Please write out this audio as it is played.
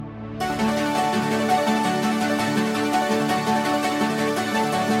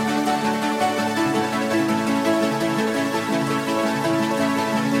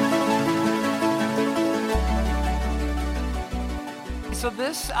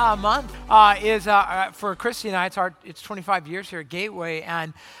this month is for Christy and I. It's 25 years here at Gateway,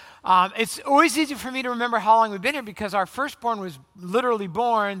 and it's always easy for me to remember how long we've been here because our firstborn was literally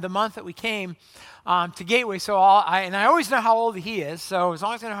born the month that we came to Gateway. So I always know how old he is. So as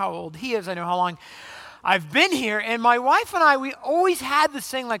long as I know how old he is, I know how long I've been here. And my wife and I, we always had this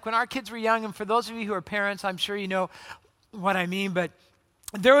thing, like when our kids were young. And for those of you who are parents, I'm sure you know what I mean, but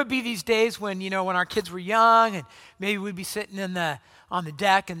there would be these days when, when our kids were young and maybe we'd be sitting on the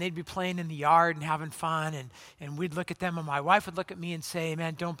deck and they'd be playing in the yard and having fun and we'd look at them and my wife would look at me and say,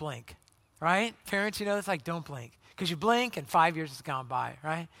 man, don't blink, right? Parents, it's like, don't blink. Because you blink and 5 years has gone by,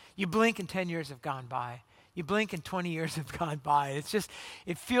 right? You blink and 10 years have gone by. You blink and 20 years have gone by.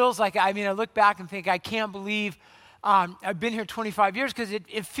 It feels like, I look back and think, I can't believe I've been here 25 years because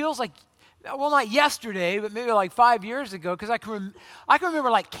it feels like, well, not yesterday, but maybe like 5 years ago, because I can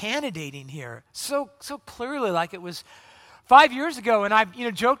remember like candidating here so clearly, like it was 5 years ago. And I've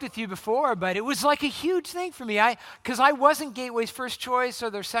joked with you before, but it was like a huge thing for me. Because I wasn't Gateway's first choice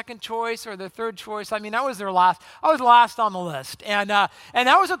or their second choice or their third choice. I was their last. I was last on the list, and that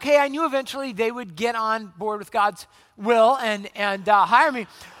was okay. I knew eventually they would get on board with God's will and hire me.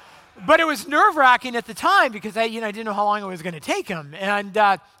 But it was nerve-wracking at the time because I didn't know how long it was going to take them.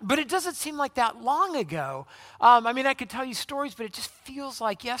 But it doesn't seem like that long ago. I could tell you stories, but it just feels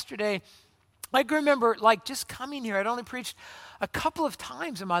like yesterday. I can remember just coming here. I'd only preached a couple of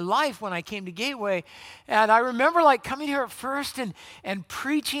times in my life when I came to Gateway. And I remember coming here at first and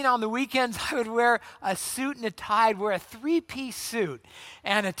preaching on the weekends. I would wear a suit and a tie. I'd wear a three-piece suit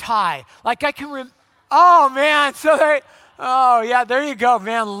and a tie. Oh, man. Oh, yeah, there you go,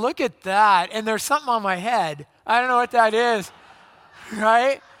 man. Look at that. And there's something on my head. I don't know what that is,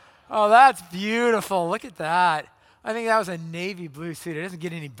 right? Oh, that's beautiful. Look at that. I think that was a navy blue suit. It doesn't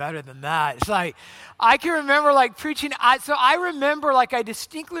get any better than that. It's like, I can remember preaching. I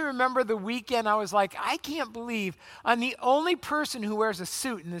distinctly remember the weekend. I was like, I can't believe I'm the only person who wears a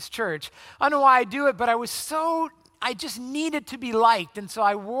suit in this church. I don't know why I do it, but I just needed to be liked, and so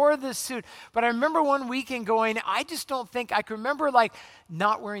I wore this suit. But I remember one weekend going, I just don't think, I can remember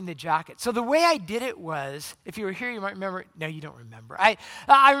not wearing the jacket. So the way I did it was, if you were here, you might remember. No, you don't remember. I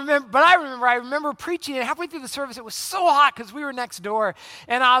remember preaching, and halfway through the service, it was so hot because we were next door.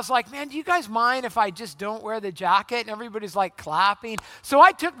 And I was like, man, do you guys mind if I just don't wear the jacket? And everybody's clapping. So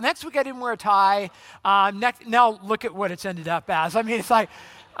next week I didn't wear a tie. Now look at what it's ended up as.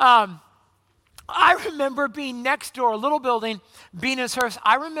 I remember being next door, a little building, being in a service.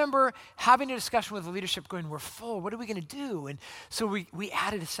 I remember having a discussion with the leadership going, we're full, what are we going to do? And so we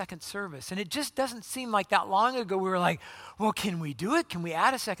added a second service. And it just doesn't seem like that long ago we were like, well, can we do it? Can we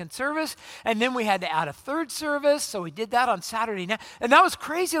add a second service? And then we had to add a third service. So we did that on Saturday night. And that was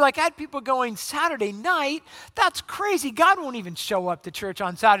crazy. I had people going, Saturday night? That's crazy. God won't even show up to church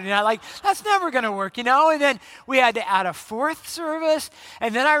on Saturday night. That's never going to work, And then we had to add a fourth service.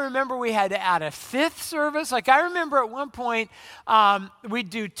 And then I remember we had to add a fifth service. I remember at one point,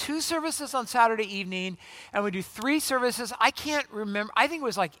 we'd do 2 services on Saturday evening, and we'd do 3 services. I can't remember. I think it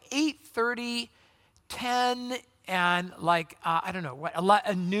was 8:30, 10, and I don't know,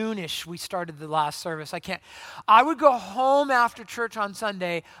 a noonish we started the last service. I would go home after church on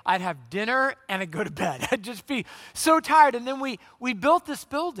Sunday. I'd have dinner, and I'd go to bed. I'd just be so tired. And then we built this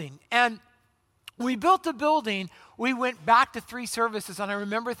building, and we built the building. We went back to 3 services, and I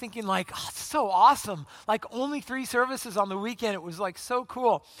remember thinking oh, it's so awesome. Only 3 services on the weekend. It was so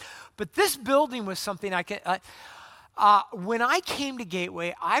cool. But this building was something when I came to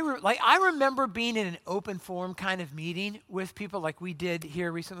Gateway, I remember being in an open forum kind of meeting with people like we did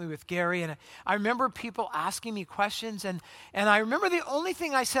here recently with Gary, and I remember people asking me questions, and I remember the only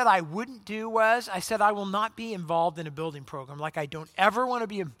thing I said I wouldn't do was, I said I will not be involved in a building program. I don't ever want to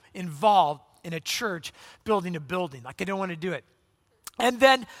be involved in a church building a building. I don't want to do it. And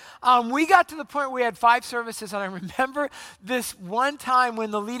then we got to the point where we had 5 services, and I remember this one time when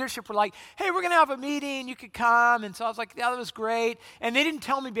the leadership were like, hey, we're going to have a meeting, you could come. And so I was like, yeah, that was great. And they didn't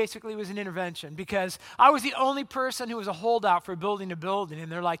tell me basically it was an intervention because I was the only person who was a holdout for building a building.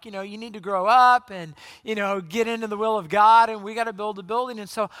 And they're like, you need to grow up and, get into the will of God, and we got to build a building. And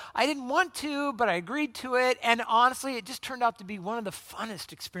so I didn't want to, but I agreed to it. And honestly, it just turned out to be one of the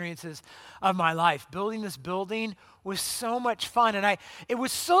funnest experiences of my life. Building this building was so much fun. And it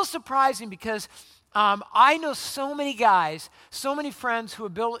was so surprising because I know so many guys, so many friends who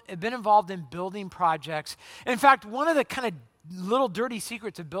have been involved in building projects. In fact, one of the kind of little dirty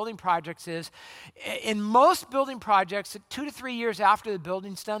secrets of building projects is, in most building projects, 2 to 3 years after the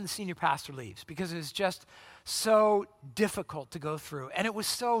building's done, the senior pastor leaves because it's just so difficult to go through. And it was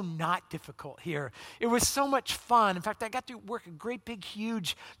so not difficult here. It was so much fun. In fact, I got to work a great big,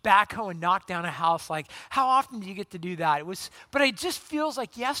 huge backhoe and knock down a house. Like, how often do you get to do that? But it just feels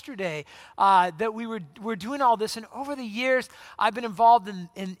like yesterday that we're doing all this. And over the years, I've been involved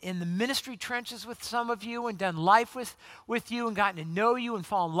in the ministry trenches with some of you and done life with you and gotten to know you and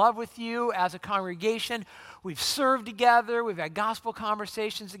fall in love with you as a congregation. We've served together. We've had gospel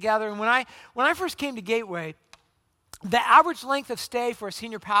conversations together. And when I first came to Gateway, the average length of stay for a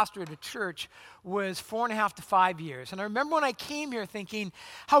senior pastor at a church was 4.5 to 5 years. And I remember when I came here thinking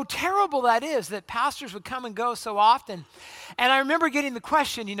how terrible that is that pastors would come and go so often. And I remember getting the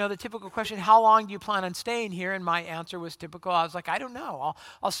question, the typical question, how long do you plan on staying here? And my answer was typical. I was like, I don't know.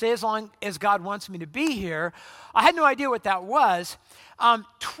 I'll stay as long as God wants me to be here. I had no idea what that was.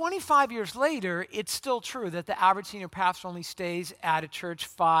 25 years later, it's still true that the average senior pastor only stays at a church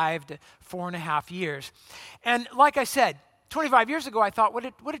 5 to 4.5 years. And like I said, 25 years ago, I thought,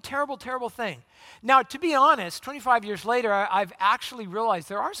 what a terrible, terrible thing. Now, to be honest, 25 years later, I've actually realized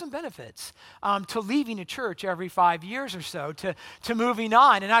there are some benefits to leaving a church every 5 years or so, to moving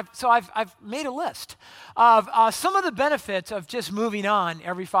on. And I've made a list of some of the benefits of just moving on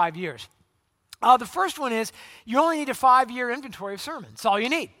every 5 years. The first one is you only need a 5-year inventory of sermons. That's all you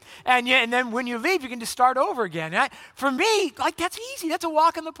need. And then when you leave, you can just start over again. For me, that's easy. That's a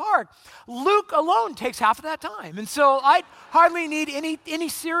walk in the park. Luke alone takes half of that time. And so I hardly need any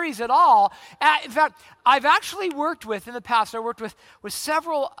series at all. In fact, I've actually worked with, in the past, I worked with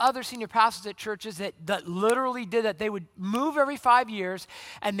several other senior pastors at churches that literally did that. They would move every 5 years,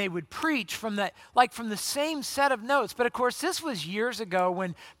 and they would preach from the same set of notes. But of course, this was years ago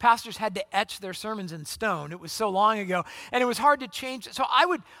when pastors had to etch their sermons in stone. It was so long ago, and it was hard to change. So I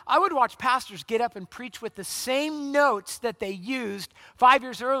would watch pastors get up and preach with the same notes that they used 5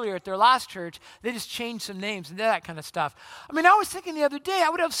 years earlier at their last church. They just changed some names and that kind of stuff. I mean, I was thinking the other day, I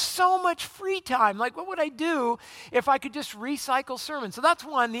would have so much free time. Like, what would I do if I could just recycle sermons? So that's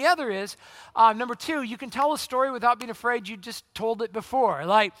one. The other is, number two, you can tell a story without being afraid you just told it before.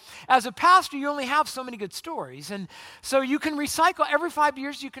 Like, as a pastor, you only have so many good stories. And so you can recycle, every 5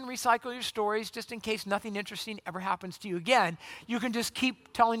 years, you can recycle your stories just in case nothing interesting ever happens to you again. You can just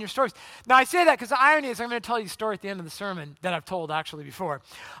keep telling your stories. Now, I say that because the irony is I'm going to tell you a story at the end of the sermon that I've told actually before.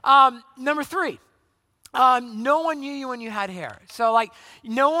 Number three. No one knew you when you had hair. So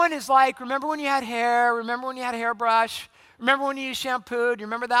no one is like, remember when you had hair? Remember when you had a hairbrush? Remember when you used shampoo? Do you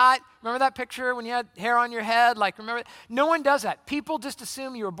remember that? Remember that picture when you had hair on your head? Remember? No one does that. People just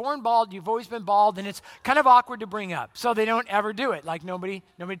assume you were born bald, you've always been bald, and it's kind of awkward to bring up. So they don't ever do it. Nobody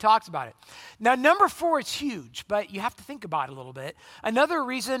talks about it. Now, number four is huge, but you have to think about it a little bit. Another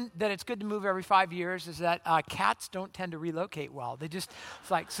reason that it's good to move every 5 years is that cats don't tend to relocate well.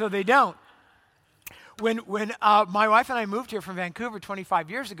 So they don't. When my wife and I moved here from Vancouver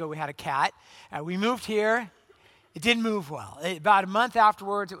 25 years ago, we had a cat. We moved here. It didn't move well. About a month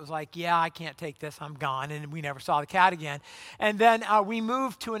afterwards, it was like, yeah, I can't take this. I'm gone. And we never saw the cat again. And then we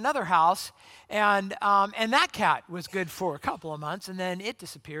moved to another house, and that cat was good for a couple of months, and then it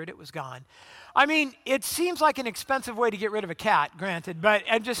disappeared. It was gone. I mean, it seems like an expensive way to get rid of a cat, granted, but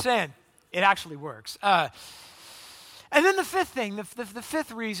I'm just saying, it actually works. And then the fifth thing, the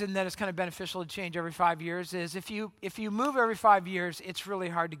fifth reason that it's kind of beneficial to change every 5 years is if you move every 5 years, it's really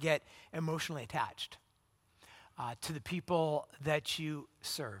hard to get emotionally attached to the people that you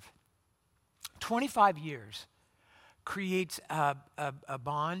serve. 25 years creates a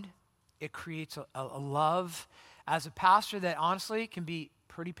bond. It creates a love as a pastor that honestly can be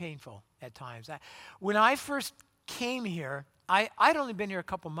pretty painful at times. When I first came here, I'd only been here a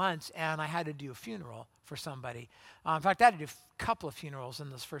couple months, and I had to do a funeral for somebody. In fact, I had to do a couple of funerals in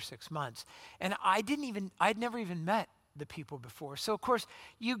those first 6 months. And I'd never even met the people before. So, of course,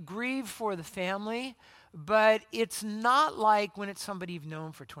 you grieve for the family, but it's not like when it's somebody you've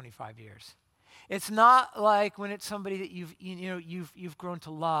known for 25 years. It's not like when it's somebody that you've grown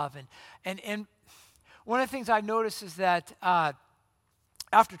to love. And one of the things I've noticed is that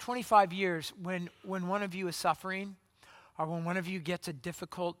after 25 years, when one of you is suffering, or when one of you gets a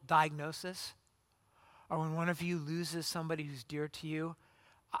difficult diagnosis, or when one of you loses somebody who's dear to you,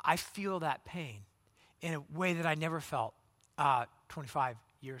 I feel that pain in a way that I never felt 25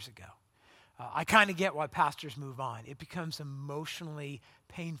 years ago. I kind of get why pastors move on. It becomes emotionally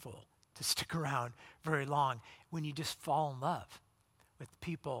painful to stick around very long when you just fall in love with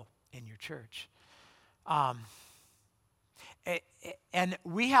people in your church. And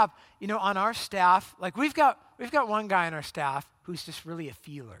we have, on our staff, we've got one guy on our staff who's just really a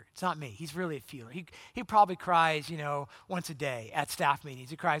feeler. It's not me. He's really a feeler. He probably cries, once a day at staff meetings.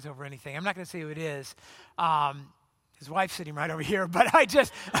 He cries over anything. I'm not going to say who it is. His wife's sitting right over here, but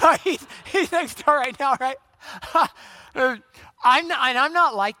he's next door right now, right? I'm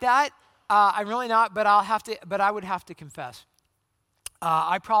not like that. I'm really not, but I would have to confess.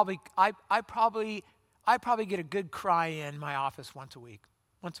 I probably get a good cry in my office once a week.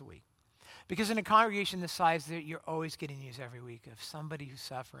 Because in a congregation this size, you're always getting news every week of somebody who's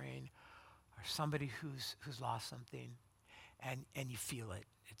suffering or somebody who's lost something, and you feel it.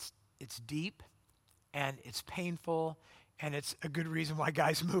 It's deep, and it's painful, and it's a good reason why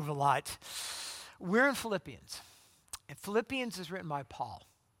guys move a lot. We're in Philippians, and Philippians is written by Paul.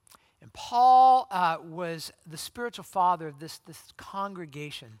 And Paul was the spiritual father of this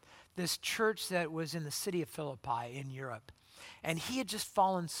congregation, this church that was in the city of Philippi in Europe. And he had just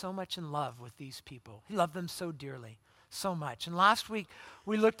fallen so much in love with these people. He loved them so dearly, so much. And last week,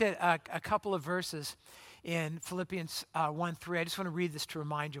 we looked at a couple of verses in Philippians 1:3. I just want to read this to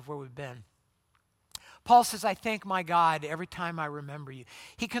remind you of where we've been. Paul says, I thank my God every time I remember you.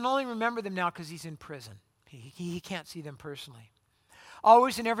 He can only remember them now because he's in prison. He can't see them personally.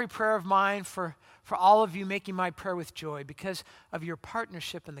 Always in every prayer of mine for all of you, making my prayer with joy because of your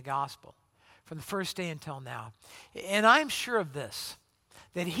partnership in the gospel from the first day until now. And I'm sure of this,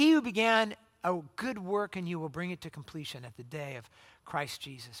 that he who began a good work in you will bring it to completion at the day of Christ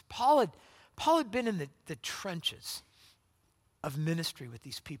Jesus. Paul had been in the trenches of ministry with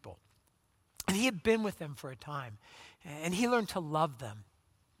these people. And he had been with them for a time. And he learned to love them.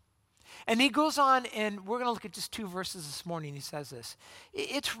 And he goes on, and we're going to look at just 2 verses this morning. He says this,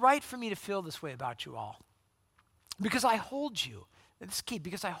 it's right for me to feel this way about you all. Because I hold you, and this is key,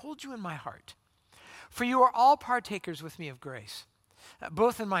 because I hold you in my heart. For you are all partakers with me of grace,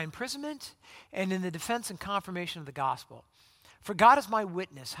 both in my imprisonment and in the defense and confirmation of the gospel. For God is my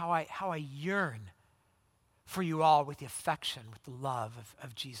witness, how I yearn for you all with the affection, with the love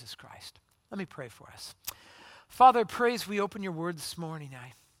of Jesus Christ. Let me pray for us. Father, I pray as we open your word this morning,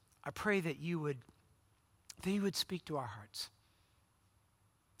 I pray that you would speak to our hearts.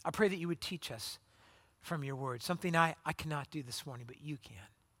 I pray that you would teach us from your word, something I cannot do this morning, but you can.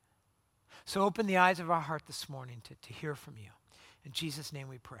 So open the eyes of our heart this morning to hear from you. In Jesus' name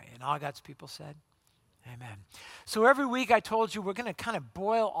we pray. And all God's people said, amen. So every week I told you we're going to kind of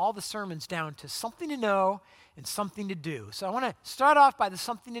boil all the sermons down to something to know and something to do. So I want to start off by the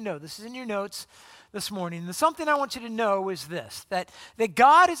something to know. This is in your notes this morning. The something I want you to know is this, that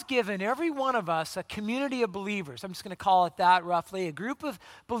God has given every one of us a community of believers. I'm just going to call it that roughly, a group of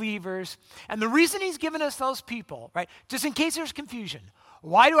believers. And the reason he's given us those people, right, just in case there's confusion,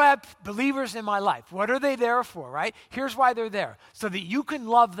 why do I have believers in my life? What are they there for, right? Here's why they're there, so that you can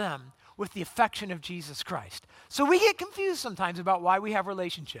love them with the affection of Jesus Christ. So we get confused sometimes about why we have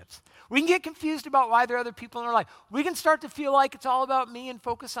relationships. We can get confused about why there are other people in our life. We can start to feel like it's all about me and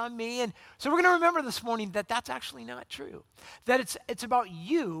focus on me. And so we're going to remember this morning that that's actually not true. That it's about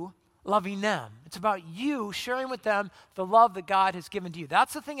you loving them. It's about you sharing with them the love that God has given to you.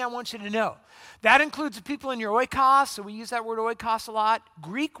 That's the thing I want you to know. That includes the people in your oikos. So we use that word oikos a lot.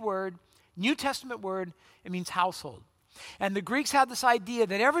 Greek word, New Testament word, it means household. And the Greeks had this idea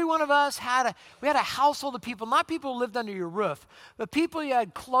that every one of us had a household of people, not people who lived under your roof, but people you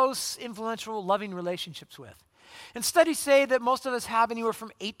had close, influential, loving relationships with. And studies say that most of us have anywhere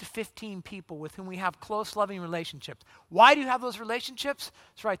from 8 to 15 people with whom we have close, loving relationships. Why do you have those relationships?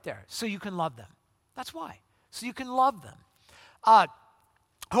 It's right there. So you can love them. That's why. So you can love them.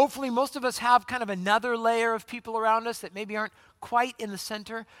 Hopefully most of us have kind of another layer of people around us that maybe aren't quite in the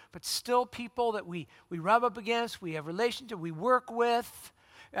center, but still people that we rub up against, we have relationship, we work with,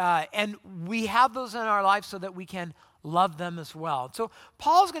 and we have those in our lives so that we can love them as well. So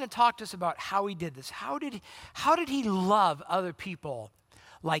Paul's going to talk to us about how he did this. How did he love other people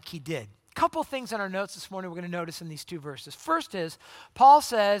like he did? A couple things in our notes this morning we're going to notice in these 2 verses. First is, Paul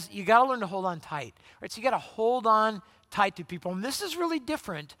says you got to learn to hold on tight. Right? So you got to hold on tight to people. And this is really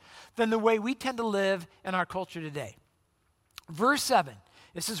different than the way we tend to live in our culture today. Verse 7,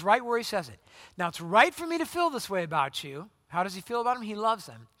 this is right where he says it. Now, it's right for me to feel this way about you. How does he feel about them? He loves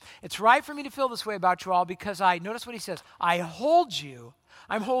them. It's right for me to feel this way about you all because notice what he says, I hold you,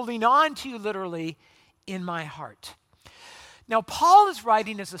 I'm holding on to you literally in my heart. Now, Paul is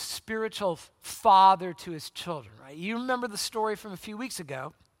writing as a spiritual father to his children, right? You remember the story from a few weeks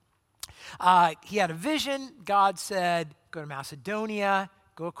ago. He had a vision. God said, go to Macedonia,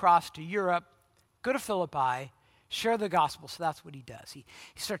 go across to Europe, go to Philippi, share the gospel. So that's what he does. He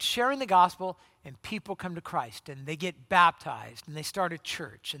starts sharing the gospel, and people come to Christ, and they get baptized, and they start a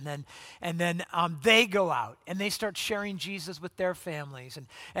church, and then they go out, and they start sharing Jesus with their families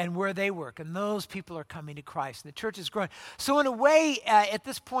and where they work, and those people are coming to Christ, and the church is growing. So in a way, at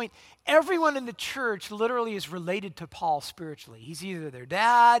this point, everyone in the church literally is related to Paul spiritually. He's either their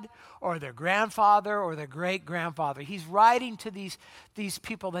dad, or their grandfather, or their great-grandfather. He's writing to these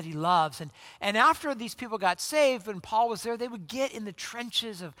people that he loves, and after these people got saved, when Paul was there, they would get in the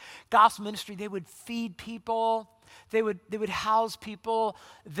trenches of gospel ministry. They would feed people, they would house people,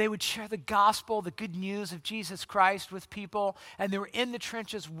 they would share the gospel, the good news of Jesus Christ with people, and they were in the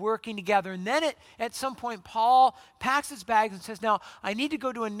trenches working together. And then at some point, Paul packs his bags and says, now, I need to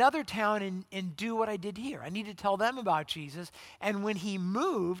go to another town and do what I did here. I need to tell them about Jesus. And when he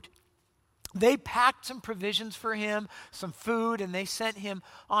moved, they packed some provisions for him, some food, and they sent him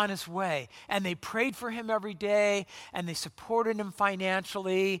on his way. And they prayed for him every day, and they supported him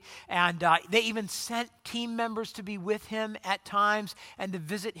financially, and they even sent team members to be with him at times and to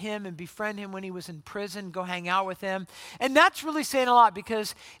visit him and befriend him when he was in prison, go hang out with him. And that's really saying a lot,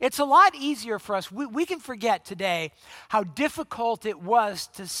 because it's a lot easier for us. We can forget today how difficult it was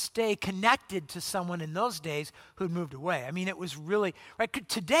to stay connected to someone in those days who'd moved away. I mean, it was really, right?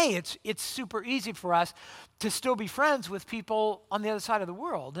 Today, it's super easy for us to still be friends with people on the other side of the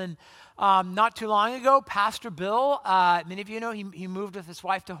world. And not too long ago, Pastor Bill, many of you know, he moved with his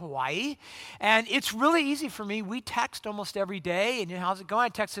wife to Hawaii. And it's really easy for me. We text almost every day. And you know, how's it going? I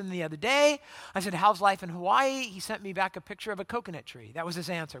texted him the other day. I said, how's life in Hawaii? He sent me back a picture of a coconut tree. That was his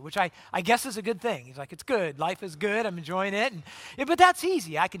answer, which I guess is a good thing. He's like, it's good. Life is good. I'm enjoying it. But that's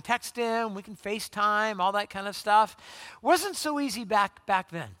easy. I can text him. We can FaceTime, all that kind of stuff. Wasn't so easy back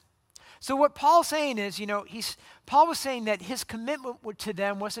then. So what Paul's saying is, you know, Paul was saying that his commitment to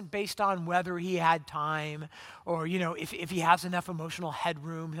them wasn't based on whether he had time, or, you know, if he has enough emotional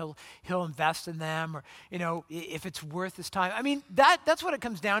headroom, he'll invest in them, or, you know, if it's worth his time. I mean, that's what it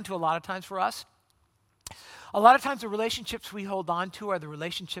comes down to a lot of times for us. A lot of times the relationships we hold on to are the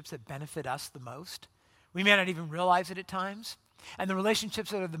relationships that benefit us the most. We may not even realize it at times. And the relationships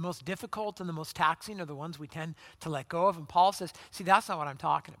that are the most difficult and the most taxing are the ones we tend to let go of. And Paul says, see, that's not what I'm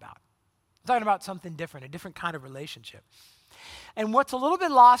talking about. I'm talking about something different, a different kind of relationship. And what's a little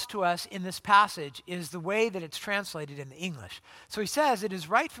bit lost to us in this passage is the way that it's translated in the English. So he says, it is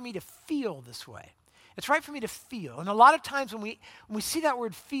right for me to feel this way. It's right for me to feel. And a lot of times when we see that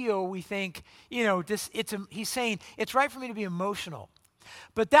word feel, we think, you know, he's saying, it's right for me to be emotional.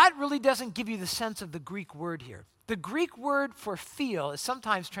 But that really doesn't give you the sense of the Greek word here. The Greek word for feel is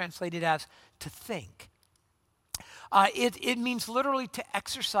sometimes translated as to think. It means literally to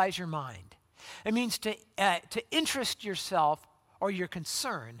exercise your mind. It means to interest yourself or your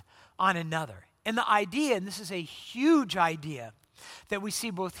concern on another. And the idea, and this is a huge idea that we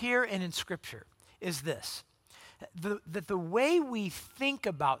see both here and in Scripture, is this: that the way we think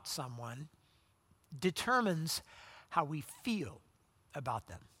about someone determines how we feel about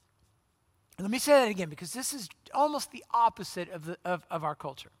them. And let me say that again, because this is almost the opposite of our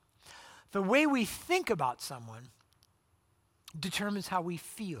culture. The way we think about someone determines how we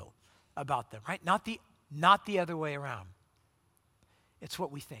feel about them, right? Not the other way around. It's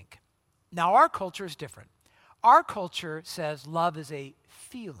what we think. Now, our culture is different. Our culture says love is a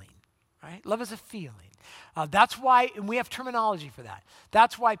feeling, right? Love is a feeling. That's why, and we have terminology for that.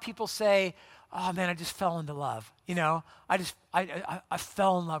 That's why people say, oh man, I just fell into love. You know, I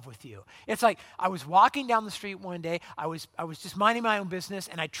fell in love with you. It's like I was walking down the street one day, I was just minding my own business,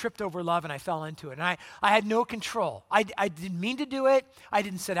 and I tripped over love and I fell into it. And I had no control. I didn't mean to do it. I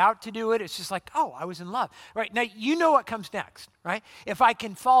didn't set out to do it. It's just like, oh, I was in love. Right, now you know what comes next, right? If I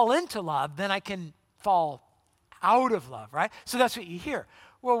can fall into love, then I can fall out of love, right? So that's what you hear.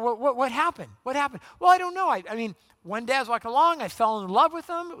 Well, what happened? What happened? Well, I don't know. I mean, one day I was walking along, I fell in love with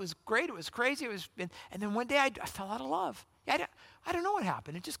him. It was great. It was crazy. And then one day I fell out of love. I don't know what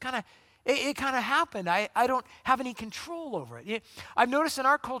happened. It just kind of happened. I don't have any control over it. I've noticed in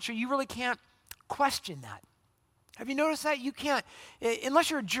our culture, you really can't question that. Have you noticed that? You can't,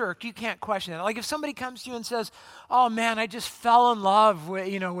 unless you're a jerk, you can't question that. Like if somebody comes to you and says, oh man, I just fell in love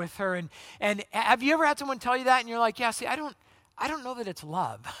with her. And have you ever had someone tell you that? And you're like, yeah, see, I don't know that it's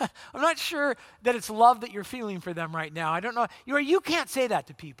love. I'm not sure that it's love that you're feeling for them right now. I don't know. You can't say that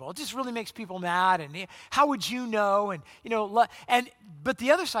to people. It just really makes people mad. And how would you know? And but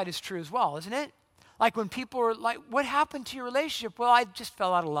the other side is true as well, isn't it? Like when people are like, what happened to your relationship? Well, I just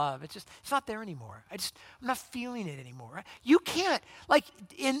fell out of love. It's not there anymore. I'm not feeling it anymore. Right? You can't, like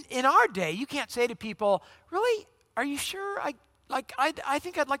in our day, you can't say to people, really, are you sure? I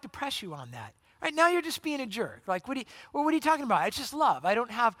think I'd like to press you on that. Right now you're just being a jerk. Like, what are you talking about? It's just love. I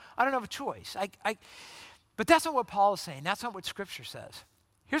don't have a choice. But that's not what Paul is saying. That's not what Scripture says.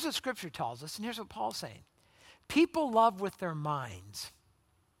 Here's what Scripture tells us, and here's what Paul's saying. People love with their minds.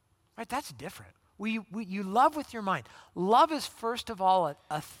 Right? That's different. You love with your mind. Love is first of all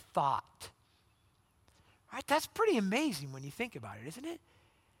a thought. Right? That's pretty amazing when you think about it, isn't it?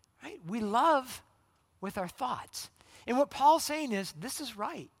 Right? We love with our thoughts. And what Paul's saying is, this is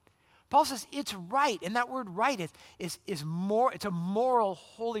right. Paul says it's right, and that word right is more, it's a moral,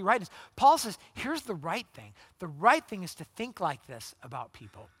 holy rightness. Paul says, here's the right thing. The right thing is to think like this about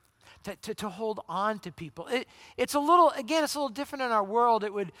people, to hold on to people. It's a little different in our world.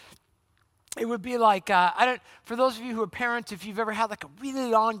 It would be like, for those of you who are parents, if you've ever had like a really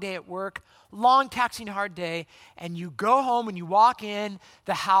long day at work, long, taxing, hard day, and you go home and you walk in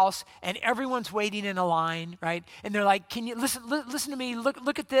the house and everyone's waiting in a line, right? And they're like, can you listen to me,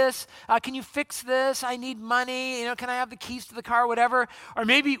 look at this, can you fix this? I need money, can I have the keys to the car, whatever. Or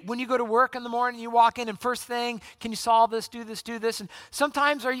maybe when you go to work in the morning, you walk in and first thing, can you solve this, do this? And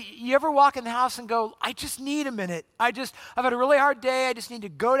sometimes, you ever walk in the house and go, I just need a minute. I've had a really hard day, I just need to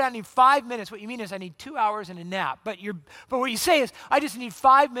go down, I need 5 minutes. What you mean is I need 2 hours and a nap. But what you say is, I just need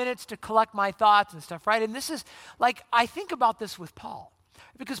 5 minutes to collect my thoughts and stuff, right? And this is like, I think about this with Paul,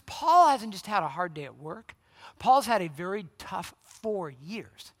 because Paul hasn't just had a hard day at work. Paul's had a very tough 4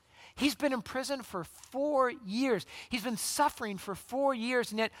 years. He's been in prison for 4 years. He's been suffering for 4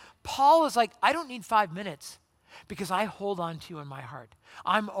 years. And yet Paul is like, I don't need 5 minutes because I hold on to you in my heart.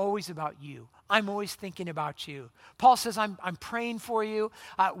 I'm always about you. I'm always thinking about you. Paul says, I'm praying for you.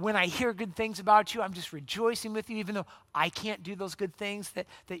 When I hear good things about you, I'm just rejoicing with you, even though I can't do those good things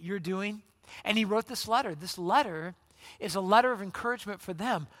that you're doing. And he wrote this letter. This letter is a letter of encouragement for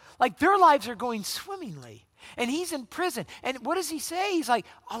them. Like, their lives are going swimmingly, and he's in prison. And what does he say? He's like,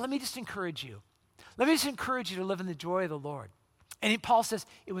 let me just encourage you. Let me just encourage you to live in the joy of the Lord. And Paul says,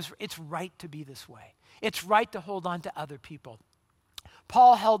 it's right to be this way. It's right to hold on to other people.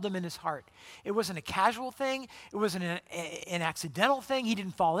 Paul held them in his heart. It wasn't a casual thing. It wasn't an accidental thing. He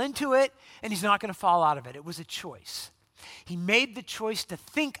didn't fall into it, and he's not going to fall out of it. It was a choice. He made the choice to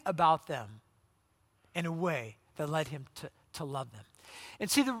think about them in a way that led him to love them. And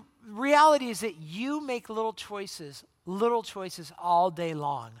see, the reality is that you make little choices all day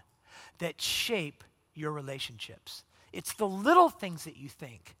long that shape your relationships. It's the little things that you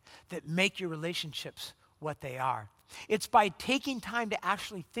think that make your relationships what they are. It's by taking time to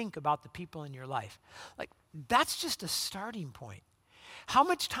actually think about the people in your life. Like, that's just a starting point. How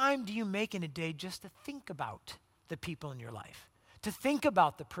much time do you make in a day just to think about the people in your life? To think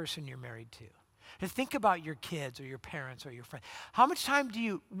about the person you're married to think about your kids or your parents or your friends? How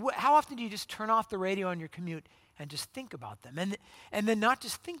often do you just turn off the radio on your commute and just think about them? And then not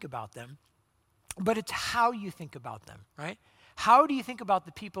just think about them, but it's how you think about them, right? How do you think about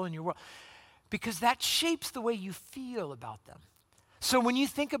the people in your world? Because that shapes the way you feel about them. So when you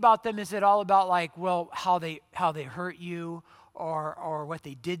think about them, is it all about like, well, how they hurt you or what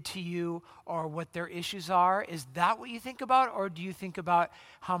they did to you or what their issues are? Is that what you think about? Or do you think about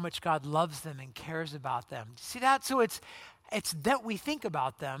how much God loves them and cares about them? See that? So it's that we think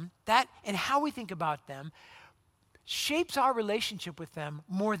about them, that and how we think about them shapes our relationship with them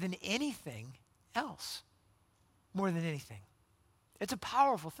more than anything else. More than anything. It's a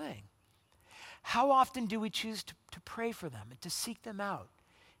powerful thing. How often do we choose to pray for them and to seek them out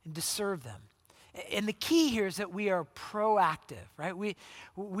and to serve them? And the key here is that we are proactive, right?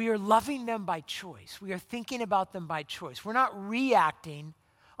 We are loving them by choice. We are thinking about them by choice. We're not reacting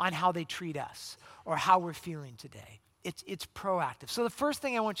on how they treat us or how we're feeling today. It's proactive. So the first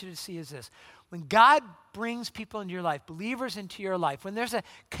thing I want you to see is this. When God brings people into your life, believers into your life, when there's a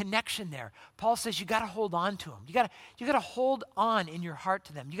connection there, Paul says you got to hold on to them. You got to hold on in your heart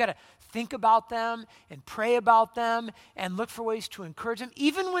to them. You got to think about them and pray about them and look for ways to encourage them,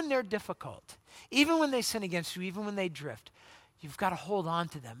 even when they're difficult, even when they sin against you, even when they drift. You've got to hold on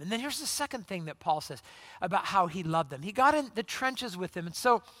to them. And then here's the second thing that Paul says about how he loved them. He got in the trenches with them. And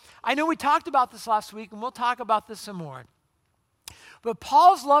so I know we talked about this last week, and we'll talk about this some more. But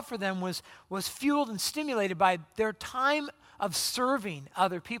Paul's love for them was fueled and stimulated by their time of serving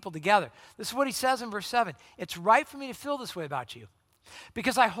other people together. This is what he says in verse 7. It's right for me to feel this way about you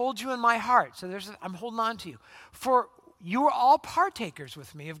because I hold you in my heart. So I'm holding on to you. For you are all partakers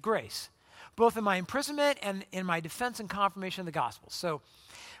with me of grace, both in my imprisonment and in my defense and confirmation of the gospel. So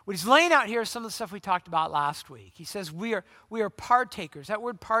what he's laying out here is some of the stuff we talked about last week. He says we are partakers. That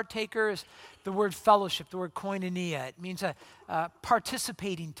word partaker is the word fellowship, the word koinonia. It means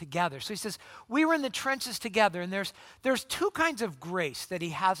participating together. So he says, we were in the trenches together, and there's two kinds of grace that he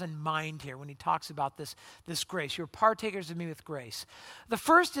has in mind here when he talks about this grace. You're partakers of me with grace. The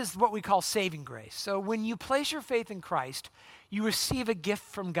first is what we call saving grace. So when you place your faith in Christ, you receive a gift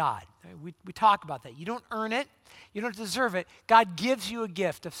from God. We talk about that. You don't earn it. You don't deserve it. God gives you a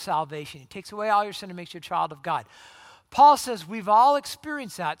gift of salvation. He takes away all your sin and makes you a child of God. Paul says we've all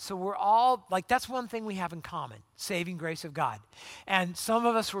experienced that, so we're all, that's one thing we have in common, saving grace of God. And some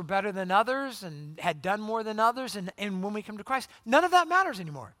of us were better than others and had done more than others, and when we come to Christ, none of that matters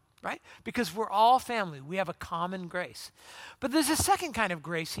anymore, right? Because we're all family. We have a common grace. But there's a second kind of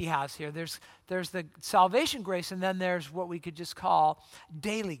grace he has here. There's the salvation grace, and then there's what we could just call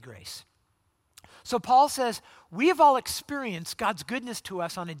daily grace. So Paul says, we have all experienced God's goodness to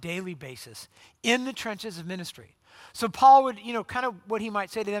us on a daily basis in the trenches of ministry. So Paul would, kind of what he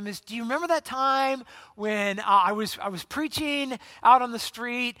might say to them is, do you remember that time when I was preaching out on the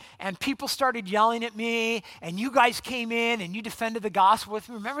street and people started yelling at me and you guys came in and you defended the gospel with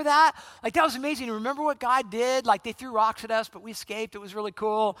me? Remember that? That was amazing. Remember what God did? They threw rocks at us, but we escaped. It was really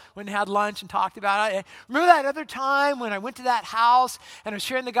cool. Went and had lunch and talked about it. Remember that other time when I went to that house and I was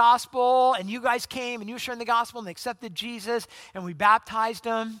sharing the gospel and you guys came and you were sharing the gospel and they accepted Jesus and we baptized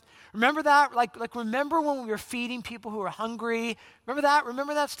them? Remember that? Remember when we were feeding people who were hungry? Remember that?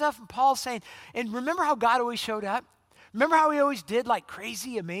 Remember that stuff? And Paul's saying, and remember how God always showed up? Remember how he always did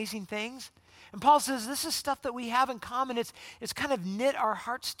crazy, amazing things? And Paul says, this is stuff that we have in common. It's kind of knit our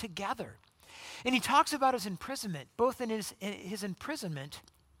hearts together. And he talks about his imprisonment, both in his imprisonment,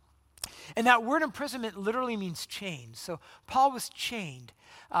 and that word imprisonment literally means chains. So Paul was chained.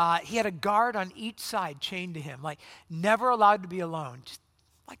 He had a guard on each side chained to him, never allowed to be alone. Just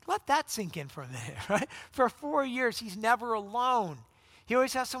let that sink in for a minute, right? For 4 years, he's never alone. He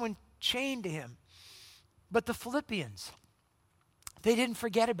always has someone chained to him. But the Philippians, they didn't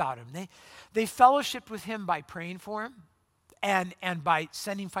forget about him. They fellowshiped with him by praying for him and by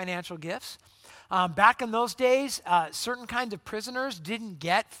sending financial gifts. Back in those days, certain kinds of prisoners didn't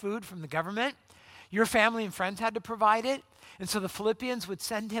get food from the government. Your family and friends had to provide it. And so the Philippians would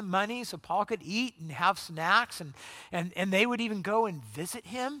send him money so Paul could eat and have snacks, and they would even go and visit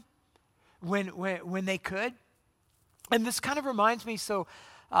him when they could. And this kind of reminds me, so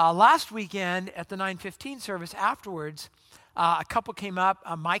last weekend at the 9:15 service afterwards, a couple came up,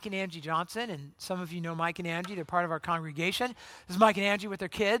 Mike and Angie Johnson, and some of you know Mike and Angie. They're part of our congregation. This is Mike and Angie with their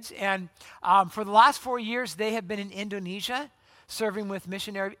kids. And for the last 4 years, they have been in Indonesia serving with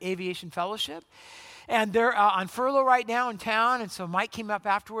Missionary Aviation Fellowship. And they're on furlough right now in town. And so Mike came up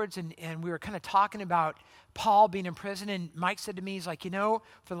afterwards, and we were kind of talking about Paul being in prison. And Mike said to me, he's like, for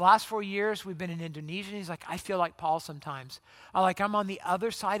the last 4 years, we've been in Indonesia. And he's like, I feel like Paul sometimes. I'm on the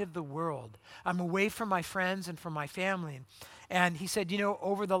other side of the world. I'm away from my friends and from my family. And he said,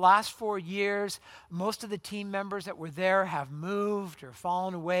 over the last 4 years, most of the team members that were there have moved or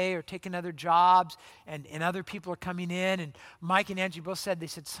fallen away or taken other jobs, and other people are coming in. And Mike and Angie both said,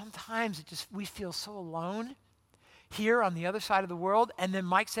 sometimes we feel so alone here on the other side of the world. And then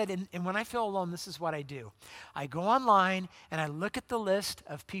Mike said, and when I feel alone, this is what I do. I go online and I look at the list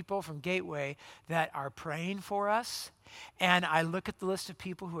of people from Gateway that are praying for us. And I look at the list of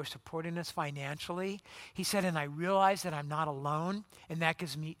people who are supporting us financially. He said, and I realize that I'm not alone, and that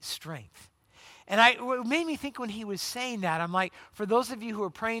gives me strength. And it made me think when he was saying that, I'm like, for those of you who are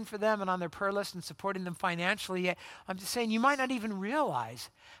praying for them and on their prayer list and supporting them financially, I'm just saying you might not even realize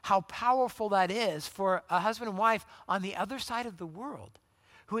how powerful that is for a husband and wife on the other side of the world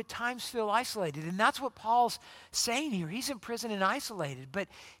who at times feel isolated. And that's what Paul's saying here. He's in prison and isolated, but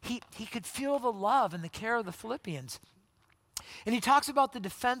he could feel the love and the care of the Philippians. And he talks about the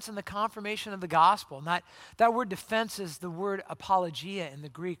defense and the confirmation of the gospel. And that word defense is the word apologia in the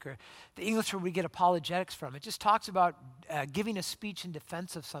Greek, or the English word we get apologetics from. It just talks about giving a speech in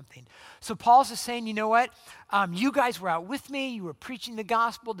defense of something. So Paul's just saying, you know what? You guys were out with me. You were preaching the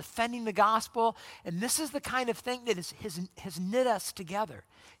gospel, defending the gospel. And this is the kind of thing that has knit us together,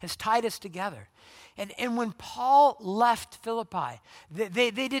 has tied us together. And when Paul left Philippi,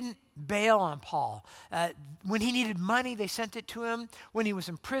 they didn't bail on Paul. When he needed money, they sent it to him. When he was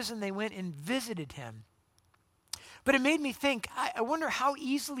in prison, they went and visited him. But it made me think, I wonder how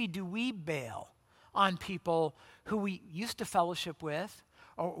easily do we bail on people who we used to fellowship with,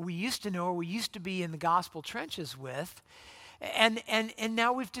 or we used to know, or we used to be in the gospel trenches with, and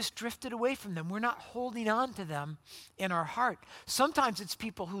now we've just drifted away from them. We're not holding on to them in our heart. Sometimes it's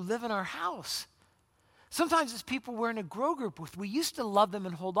people who live in our house Sometimes it's people we're in a grow group with. We used to love them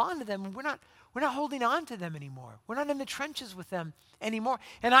and hold on to them, and we're not holding on to them anymore. We're not in the trenches with them anymore.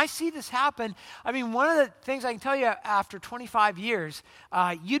 And I see this happen. I mean, one of the things I can tell you after 25 years,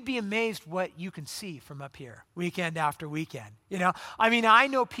 you'd be amazed what you can see from up here, weekend after weekend. You know, I mean, I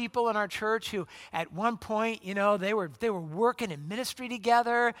know people in our church who at one point, you know, they were working in ministry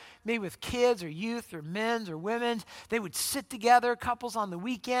together, maybe with kids or youth or men's or women's. They would sit together, couples on the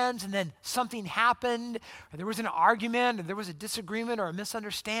weekends, and then something happened, or there was an argument, or there was a disagreement or a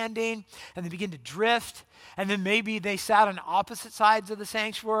misunderstanding, and they began to drift, and then maybe they sat on opposite sides of the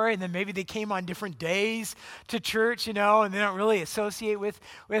sanctuary, and then maybe they came on different days to church, you know, and they don't really associate with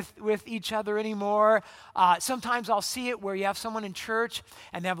each other anymore. Sometimes I'll see it where you have someone in church,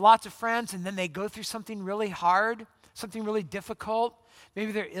 and they have lots of friends, and then they go through something really hard, something really difficult.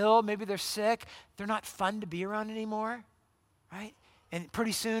 Maybe they're ill, maybe they're sick. They're not fun to be around anymore, right? And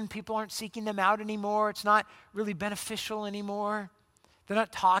pretty soon, people aren't seeking them out anymore. It's not really beneficial anymore. They're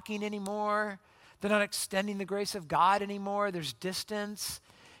not talking anymore. They're not extending the grace of God anymore. There's distance.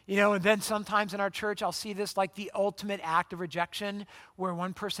 You know, and then sometimes in our church, I'll see this like the ultimate act of rejection where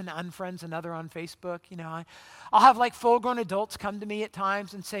one person unfriends another on Facebook. You know, I'll have like full-grown adults come to me at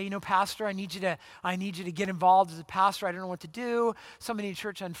times and say, you know, Pastor, I need you to get involved as a pastor. I don't know what to do. Somebody in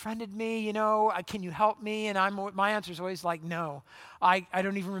church unfriended me, you know, can you help me? And my answer is always like, no. I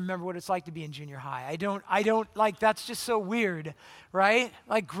don't even remember what it's like to be in junior high. I don't like, that's just so weird, right?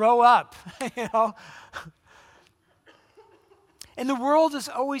 Like, grow up, you know? And the world is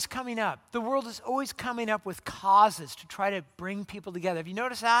always coming up. The world is always coming up with causes to try to bring people together. Have you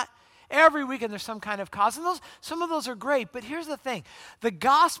noticed that? Every weekend there's some kind of cause. And some of those are great. But here's the thing. The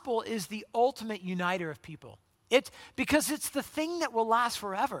gospel is the ultimate uniter of people. Because it's the thing that will last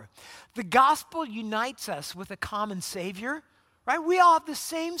forever. The gospel unites us with a common Savior, right? We all have the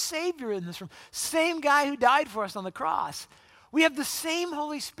same Savior in this room. Same guy who died for us on the cross. We have the same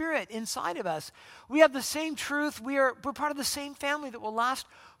Holy Spirit inside of us. We have the same truth. We're part of the same family that will last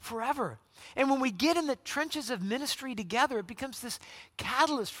forever. And when we get in the trenches of ministry together, it becomes this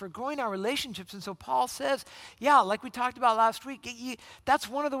catalyst for growing our relationships. And so Paul says, yeah, like we talked about last week, that's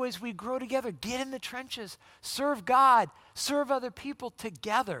one of the ways we grow together. Get in the trenches, serve God, serve other people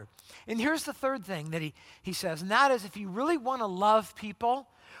together. And here's the third thing that he says, and that is if you really want to love people,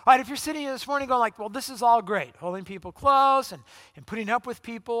 all right, if you're sitting here this morning going like, well, this is all great, holding people close and putting up with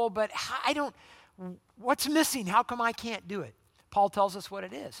people, but what's missing? How come I can't do it? Paul tells us what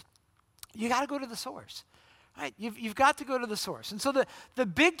it is. You got to go to the source, right? You've got to go to the source. And so the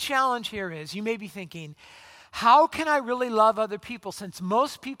big challenge here is, you may be thinking, how can I really love other people since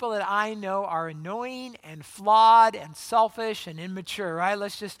most people that I know are annoying and flawed and selfish and immature, right?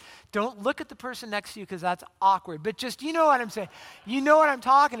 Don't look at the person next to you because that's awkward. But just, you know what I'm saying. You know what I'm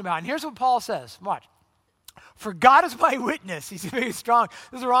talking about. And here's what Paul says. Watch. For God is my witness. He's very strong.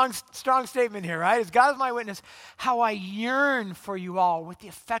 This is a strong statement here, right? As God is my witness, how I yearn for you all with the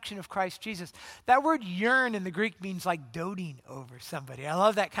affection of Christ Jesus. That word yearn in the Greek means like doting over somebody. I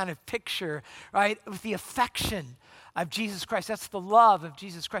love that kind of picture, right? With the affection of Jesus Christ. That's the love of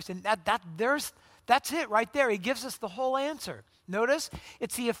Jesus Christ. And that's it right there. He gives us the whole answer. Notice,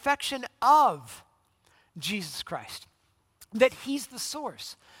 it's the affection of Jesus Christ. That he's the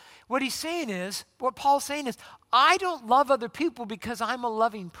source. What Paul's saying is, I don't love other people because I'm a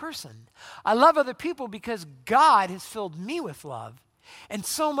loving person. I love other people because God has filled me with love, and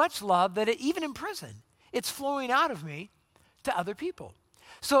so much love that even in prison, it's flowing out of me to other people.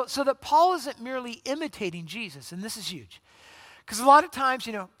 So that Paul isn't merely imitating Jesus, and this is huge. Because a lot of times,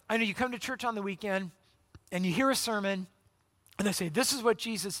 I know you come to church on the weekend, and you hear a sermon, and they say, this is what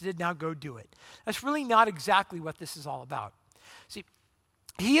Jesus did, now go do it. That's really not exactly what this is all about. See,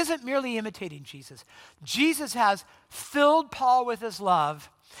 he isn't merely imitating Jesus. Jesus has filled Paul with his love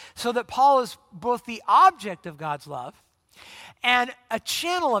so that Paul is both the object of God's love and a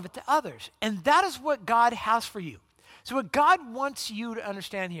channel of it to others. And that is what God has for you. So what God wants you to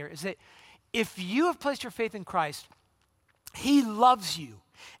understand here is that if you have placed your faith in Christ, he loves you.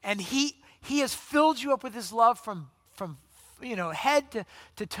 And he has filled you up with his love from head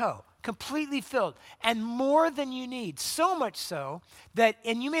to toe. Completely filled, and more than you need. So much so that,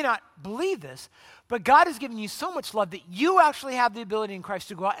 and you may not believe this, but God has given you so much love that you actually have the ability in Christ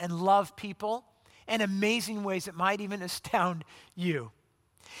to go out and love people in amazing ways that might even astound you.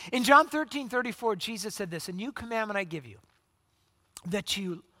 In John 13:34, Jesus said this, "A new commandment I give you, that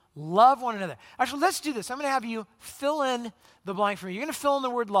you love one another." Actually, let's do this. I'm going to have you fill in the blank for me. You're going to fill in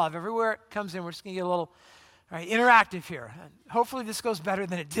the word love. Everywhere it comes in, we're just going to get a little interactive here. Hopefully this goes better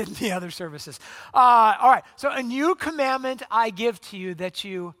than it did in the other services. All right, so a new commandment I give to you that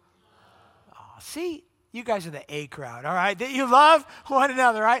you, see, You guys are the A crowd, all right? That you love one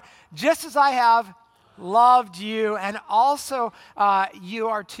another, right? Just as I have loved you, and also you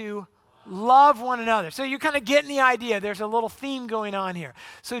are to love one another. So you're kind of getting the idea. There's a little theme going on here.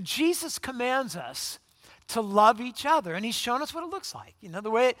 So Jesus commands us to love each other, and he's shown us what it looks like. You know, the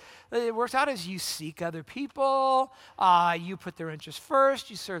way it works out is you seek other people, you put their interests first,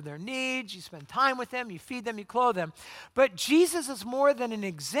 you serve their needs, you spend time with them, you feed them, you clothe them. But Jesus is more than an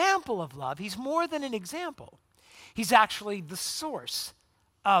example of love. He's more than an example. He's actually the source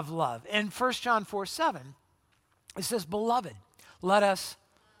of love. In 1 John 4:7, it says, "Beloved, let us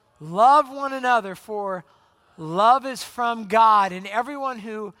love one another, for love is from God, and everyone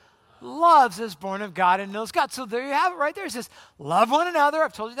who loves is born of God and knows God." So there you have it right there. It says, love one another.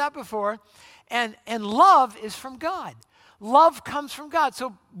 I've told you that before. And love is from God. Love comes from God.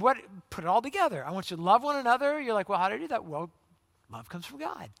 So put it all together. I want you to love one another. You're like, well, how do I do that? Well, love comes from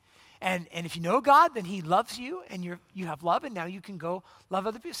God. And if you know God, then he loves you, and you have love, and now you can go love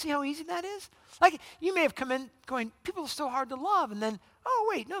other people. See how easy that is? Like, you may have come in going, people are so hard to love, and then, oh,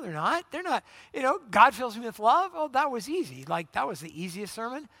 wait, no, they're not. They're not. You know, God fills me with love. Oh, that was easy. Like, that was the easiest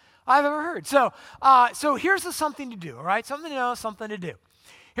sermon I've ever heard. So here's the something to do, all right? Something to know, something to do.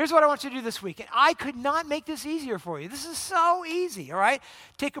 Here's what I want you to do this week. And I could not make this easier for you. This is so easy, all right?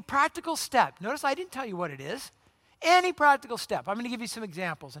 Take a practical step. Notice I didn't tell you what it is. Any practical step. I'm going to give you some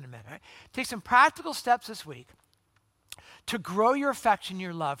examples in a minute. Right? Take some practical steps this week to grow your affection,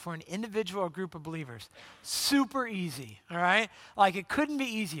 your love for an individual or group of believers. Super easy, all right? Like, it couldn't be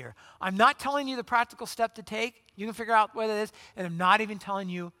easier. I'm not telling you the practical step to take. You can figure out what it is, and I'm not even telling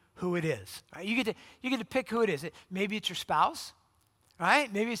you who it is. Right? You get to pick who it is. Maybe it's your spouse,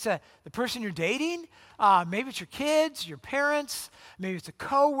 right? Maybe it's the person you're dating. Maybe it's your kids, your parents. Maybe it's a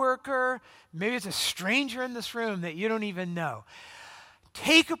coworker. Maybe it's a stranger in this room that you don't even know.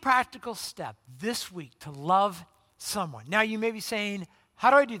 Take a practical step this week to love someone. Now, you may be saying, how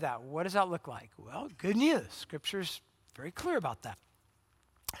do I do that? What does that look like? Well, good news. Scripture's very clear about that.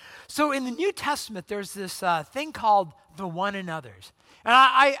 So in the New Testament, there's this thing called the one another's. And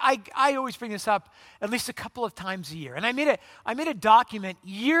I always bring this up at least a couple of times a year. And I made a document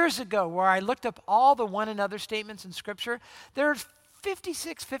years ago where I looked up all the one another statements in Scripture. There's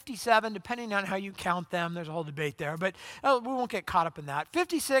 56, 57, depending on how you count them. There's a whole debate there, but we won't get caught up in that.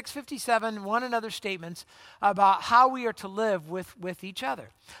 56, 57, one another statements about how we are to live with each other.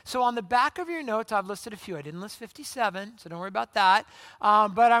 So on the back of your notes, I've listed a few. I didn't list 57, so don't worry about that.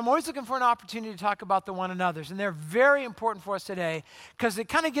 But I'm always looking for an opportunity to talk about the one another's, and they're very important for us today because it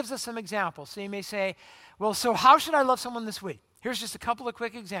kind of gives us some examples. So you may say, well, so how should I love someone this week? Here's just a couple of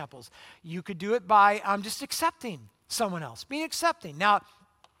quick examples. You could do it by just accepting someone else, being accepting. Now,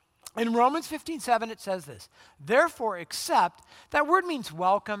 in Romans 15:7, it says this, therefore accept. That word means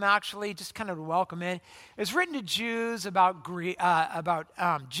welcome, actually, just kind of welcome in. It's written to Jews about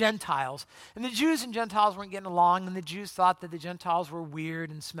Gentiles. And the Jews and Gentiles weren't getting along, and the Jews thought that the Gentiles were weird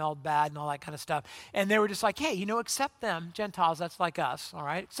and smelled bad and all that kind of stuff. And they were just like, hey, accept them, Gentiles, that's like us, all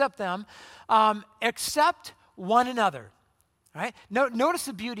right? Accept them. Accept one another. All right? Notice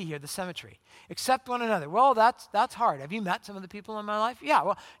the beauty here, the symmetry. Accept one another. Well, that's hard. Have you met some of the people in my life? Yeah,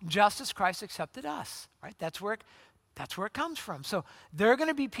 well, just as Christ accepted us, right? That's where it comes from. So there are going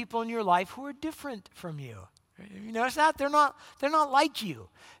to be people in your life who are different from you. You notice that? They're not like you.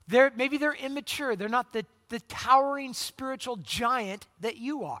 Maybe they're immature. They're not the towering spiritual giant that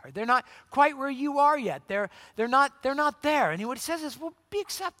you are. They're not quite where you are yet. They're not there. And what he says is, well, be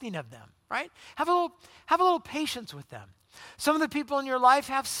accepting of them, right? Have a little patience with them. Some of the people in your life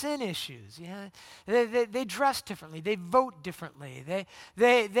have sin issues. Yeah, they dress differently. They vote differently.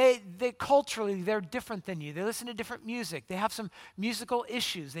 They culturally they're different than you. They listen to different music. They have some musical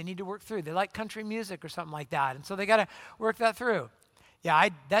issues they need to work through. They like country music or something like that, and so they got to work that through. Yeah,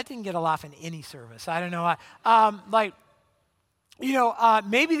 that didn't get a laugh in any service. I don't know.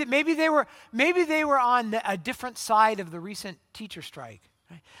 Maybe they were on a different side of the recent teacher strike.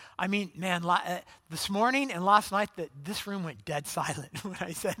 I mean, man, this morning and last night, this room went dead silent when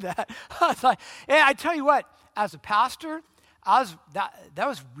I said that. I was like, yeah, I tell you what, as a pastor, that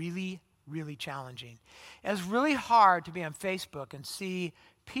was really, really challenging. It was really hard to be on Facebook and see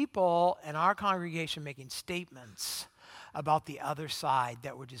people in our congregation making statements about the other side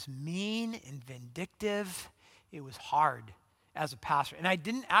that were just mean and vindictive. It was hard as a pastor. And I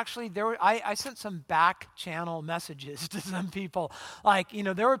didn't actually, I sent some back channel messages to some people. Like,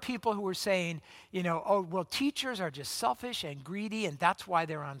 there were people who were saying, oh, well, teachers are just selfish and greedy, and that's why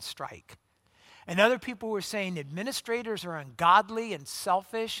they're on strike. And other people were saying administrators are ungodly and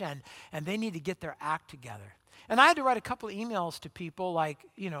selfish, and they need to get their act together. And I had to write a couple of emails to people like,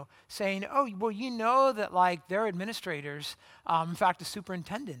 saying, oh, well, that like their administrators, in fact, a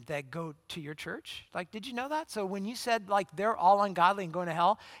superintendent that go to your church. Like, did you know that? So when you said like they're all ungodly and going to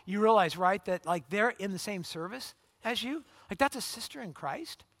hell, you realize, right, that like they're in the same service as you? Like that's a sister in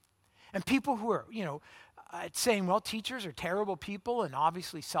Christ. And people who are, saying, well, teachers are terrible people and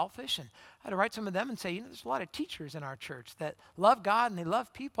obviously selfish. And I had to write some of them and say, there's a lot of teachers in our church that love God and they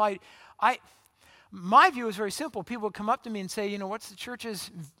love people. My view is very simple. People would come up to me and say, what's the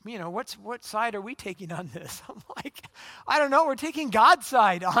church's, what side are we taking on this? I'm like, I don't know. We're taking God's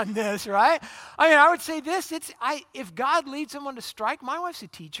side on this, right? I would say this. If God leads someone to strike, my wife's a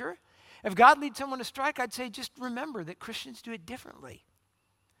teacher. If God leads someone to strike, I'd say just remember that Christians do it differently,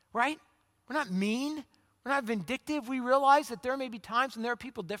 right? We're not mean. We're not vindictive. We realize that there may be times when there are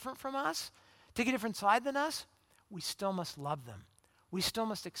people different from us, take a different side than us. We still must love them. We still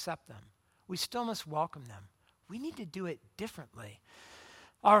must accept them. We still must welcome them. We need to do it differently.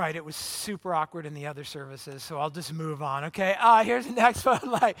 All right, it was super awkward in the other services, so I'll just move on, okay? Here's the next one.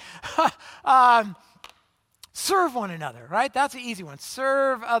 Serve one another, right? That's an easy one.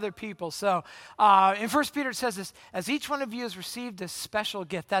 Serve other people. So in 1 Peter it says this, as each one of you has received a special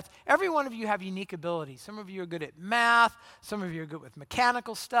gift. That's every one of you have unique abilities. Some of you are good at math. Some of you are good with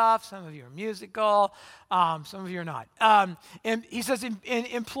mechanical stuff. Some of you are musical. Some of you are not. And he says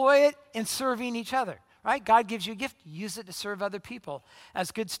employ it in serving each other, right? God gives you a gift. Use it to serve other people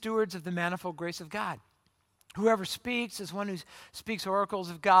as good stewards of the manifold grace of God. Whoever speaks is one who speaks oracles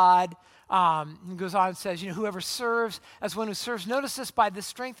of God. He goes on and says, whoever serves as one who serves. Notice this, by the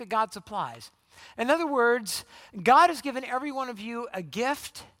strength that God supplies. In other words, God has given every one of you a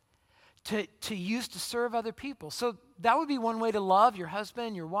gift to use to serve other people. So that would be one way to love your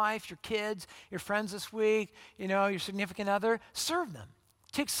husband, your wife, your kids, your friends this week, your significant other. Serve them.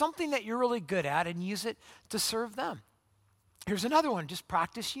 Take something that you're really good at and use it to serve them. Here's another one, just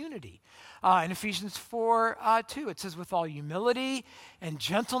practice unity. In Ephesians 4:2, it says, with all humility and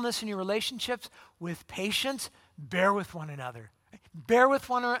gentleness in your relationships, with patience, bear with one another. Bear with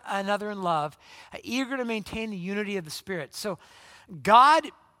one another in love, eager to maintain the unity of the Spirit. So God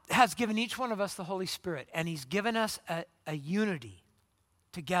has given each one of us the Holy Spirit, and he's given us a unity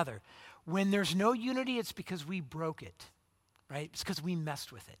together. When there's no unity, it's because we broke it, right? It's because we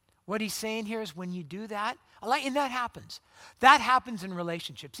messed with it. What he's saying here is when you do that, and that happens. That happens in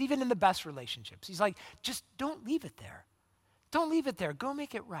relationships, even in the best relationships. He's like, just don't leave it there. Don't leave it there. Go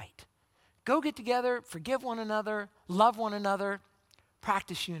make it right. Go get together, forgive one another, love one another,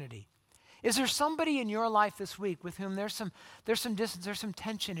 practice unity. Is there somebody in your life this week with whom there's some distance, there's some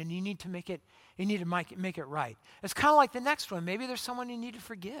tension, and you need to make it right? It's kind of like the next one. Maybe there's someone you need to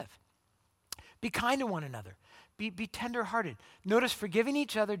forgive. Be kind to one another. Be tenderhearted. Notice forgiving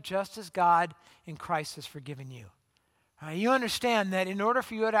each other just as God in Christ has forgiven you. You understand that in order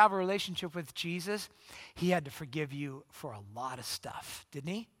for you to have a relationship with Jesus, he had to forgive you for a lot of stuff, didn't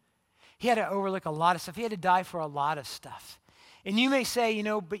he? He had to overlook a lot of stuff. He had to die for a lot of stuff. And you may say,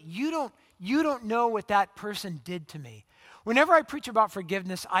 but you don't know what that person did to me. Whenever I preach about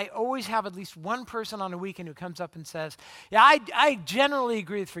forgiveness, I always have at least one person on a weekend who comes up and says, yeah, I generally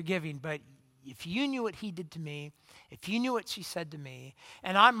agree with forgiving, but if you knew what he did to me, if you knew what she said to me,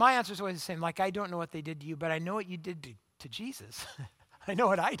 and my answer is always the same, like I don't know what they did to you, but I know what you did to Jesus. I know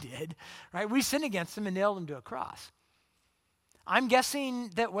what I did, right? We sinned against him and nailed him to a cross. I'm guessing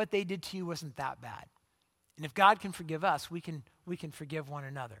that what they did to you wasn't that bad. And if God can forgive us, we can forgive one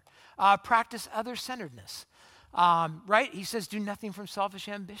another. Practice other-centeredness, right? He says, do nothing from selfish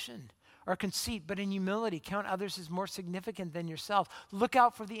ambition or conceit, but in humility, count others as more significant than yourself. Look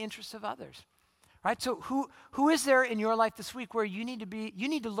out for the interests of others, right? So who is there in your life this week where you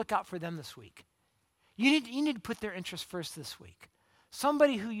need to look out for them this week? You need to put their interests first this week.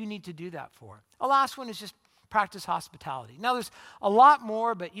 Somebody who you need to do that for. A last one is just practice hospitality. Now there's a lot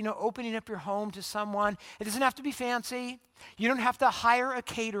more, but opening up your home to someone, it doesn't have to be fancy. You don't have to hire a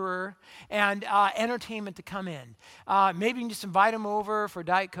caterer and entertainment to come in. Maybe you can just invite them over for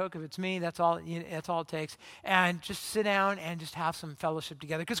Diet Coke. If it's me, that's all it takes. And just sit down and just have some fellowship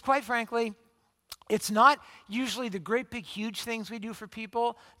together. Because quite frankly, it's not usually the great big huge things we do for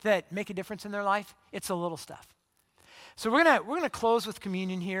people that make a difference in their life. It's the little stuff. So we're gonna close with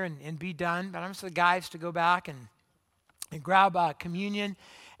communion here and be done. But I'm just the guys to go back and grab communion,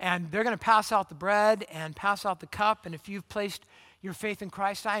 and they're gonna pass out the bread and pass out the cup. And if you've placed your faith in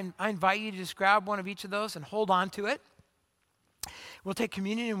Christ, I invite you to just grab one of each of those and hold on to it. We'll take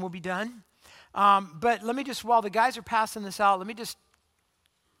communion and we'll be done. But let me just, while the guys are passing this out, let me just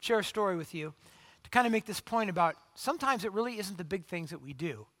share a story with you to kind of make this point about sometimes it really isn't the big things that we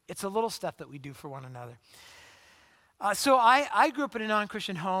do. It's the little stuff that we do for one another. So I grew up in a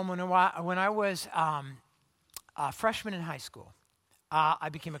non-Christian home when I was a freshman in high school. I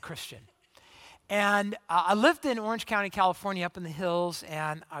became a Christian. And I lived in Orange County, California, up in the hills,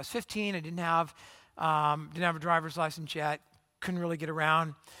 and I was 15. I didn't have a driver's license yet, couldn't really get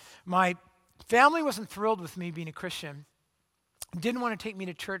around. My family wasn't thrilled with me being a Christian, didn't want to take me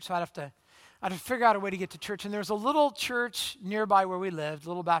to church, so I'd have to figure out a way to get to church. And there was a little church nearby where we lived, a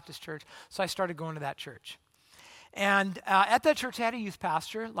little Baptist church, so I started going to that church. And at that church, they had a youth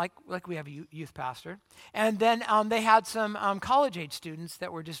pastor, like we have a youth pastor. And then they had some college-age students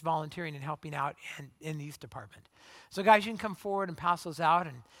that were just volunteering and helping out in the youth department. So guys, you can come forward and pass those out.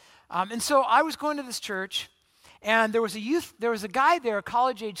 And so I was going to this church, and there was a guy there, a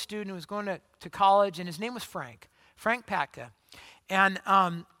college-age student who was going to college, and his name was Frank Patka. And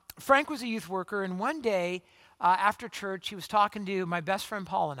Frank was a youth worker, and one day after church, he was talking to my best friend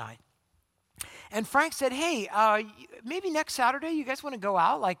Paul and I. And Frank said, hey, maybe next Saturday you guys want to go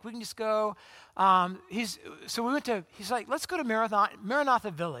out? Like, we can just go. He's like, let's go to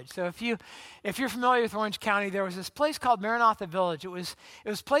Maranatha Village. So if you're familiar with Orange County, there was this place called Maranatha Village. It was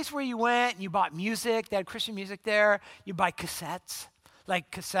a place where you went and you bought music. They had Christian music there. You buy cassettes.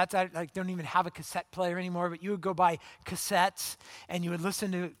 Like cassettes, I don't even have a cassette player anymore, but you would go buy cassettes and you would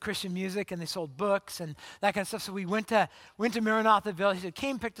listen to Christian music, and they sold books and that kind of stuff. So we went to Maranatha Village. He said,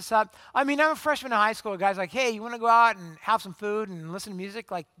 came, picked us up. I mean, I'm a freshman in high school. A guy's like, hey, you want to go out and have some food and listen to music?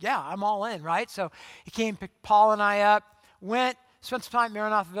 Like, yeah, I'm all in, right? So he came, picked Paul and I up, went, spent some time at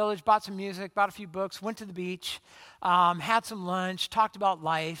Maranatha Village, bought some music, bought a few books, went to the beach, had some lunch, talked about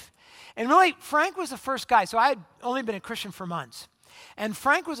life. And really, Frank was the first guy. So I had only been a Christian for months. And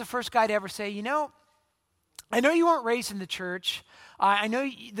Frank was the first guy to ever say, I know you weren't raised in the church. I know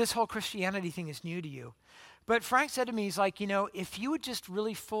this whole Christianity thing is new to you. But Frank said to me, he's like, if you would just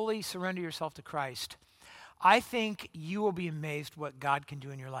really fully surrender yourself to Christ, I think you will be amazed what God can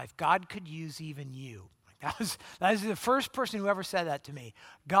do in your life. God could use even you. That is the first person who ever said that to me.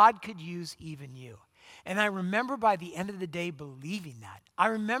 God could use even you. And I remember by the end of the day believing that. I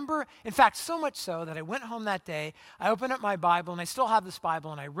remember, in fact, so much so that I went home that day, I opened up my Bible, and I still have this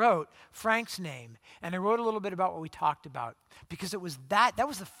Bible, and I wrote Frank's name, and I wrote a little bit about what we talked about, because it was that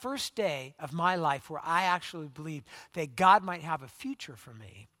was the first day of my life where I actually believed that God might have a future for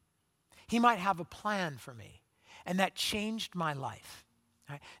me. He might have a plan for me, and that changed my life.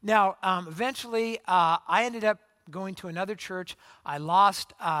 Right? Now, eventually, I ended up going to another church. I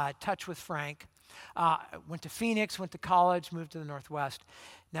lost touch with Frank. Went to Phoenix, went to college, moved to the Northwest.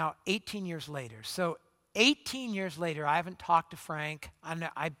 Now, 18 years later. So 18 years later, I haven't talked to Frank. I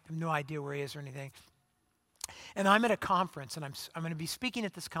have no idea where he is or anything. And I'm at a conference, and I'm going to be speaking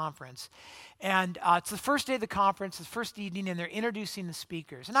at this conference. And it's the first day of the conference, the first evening, and they're introducing the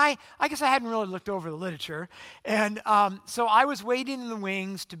speakers. And I guess I hadn't really looked over the literature. And so I was waiting in the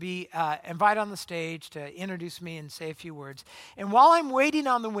wings to be invited on the stage to introduce me and say a few words. And while I'm waiting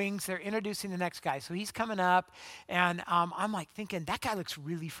on the wings, they're introducing the next guy. So he's coming up, and I'm like thinking, that guy looks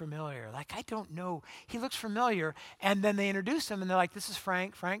really familiar. Like, I don't know. He looks familiar. And then they introduce him, and they're like, this is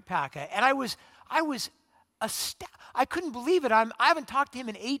Frank Patka. And I was I couldn't believe it. I haven't talked to him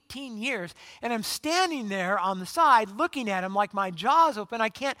in 18 years, and I'm standing there on the side looking at him like my jaw's open.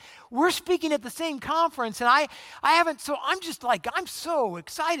 We're speaking at the same conference, and I haven't, so I'm just like, I'm so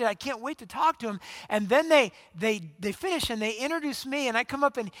excited. I can't wait to talk to him. And then they finish, and they introduce me, and I come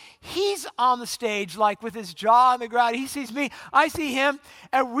up, and he's on the stage like with his jaw on the ground. He sees me, I see him,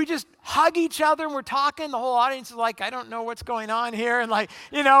 and we just hug each other, and we're talking. The whole audience is like, I don't know what's going on here, and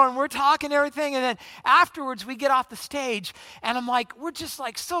and we're talking and everything, and then afterwards, we get off the stage, and I'm like, we're just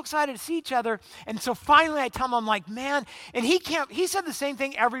like so excited to see each other. And so finally I tell him, I'm like, man, and he said the same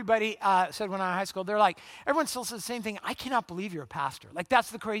thing everybody said when I was in high school. They're like, everyone still says the same thing. I cannot believe you're a pastor. Like,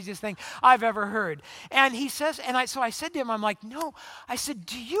 that's the craziest thing I've ever heard. And he says, so I said to him, I'm like, no. I said,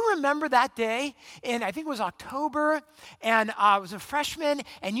 do you remember that day? And I think it was October, and I was a freshman,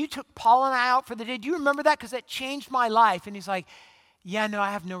 and you took Paul and I out for the day. Do you remember that? Because that changed my life. And he's like, yeah, no,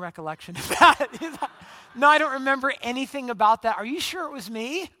 I have no recollection of that. He's like, no, I don't remember anything about that. Are you sure it was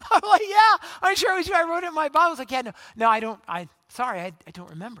me? I'm like, yeah, I'm sure it was you. I wrote it in my Bible. I was like, yeah, no, I don't, sorry, I don't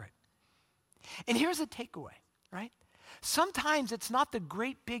remember it. And here's the takeaway, right? Sometimes it's not the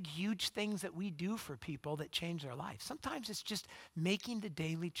great, big, huge things that we do for people that change their life. Sometimes it's just making the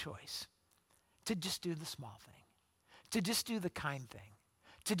daily choice to just do the small thing, to just do the kind thing,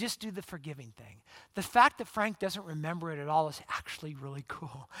 to just do the forgiving thing. The fact that Frank doesn't remember it at all is actually really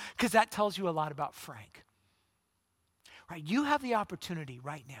cool, because that tells you a lot about Frank. Right? You have the opportunity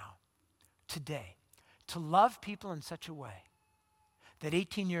right now, today, to love people in such a way that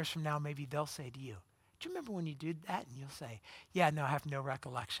 18 years from now, maybe they'll say to you, do you remember when you did that? And you'll say, yeah, no, I have no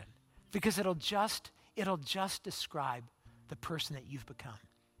recollection. Because it'll just describe the person that you've become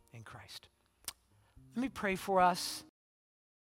in Christ. Let me pray for us.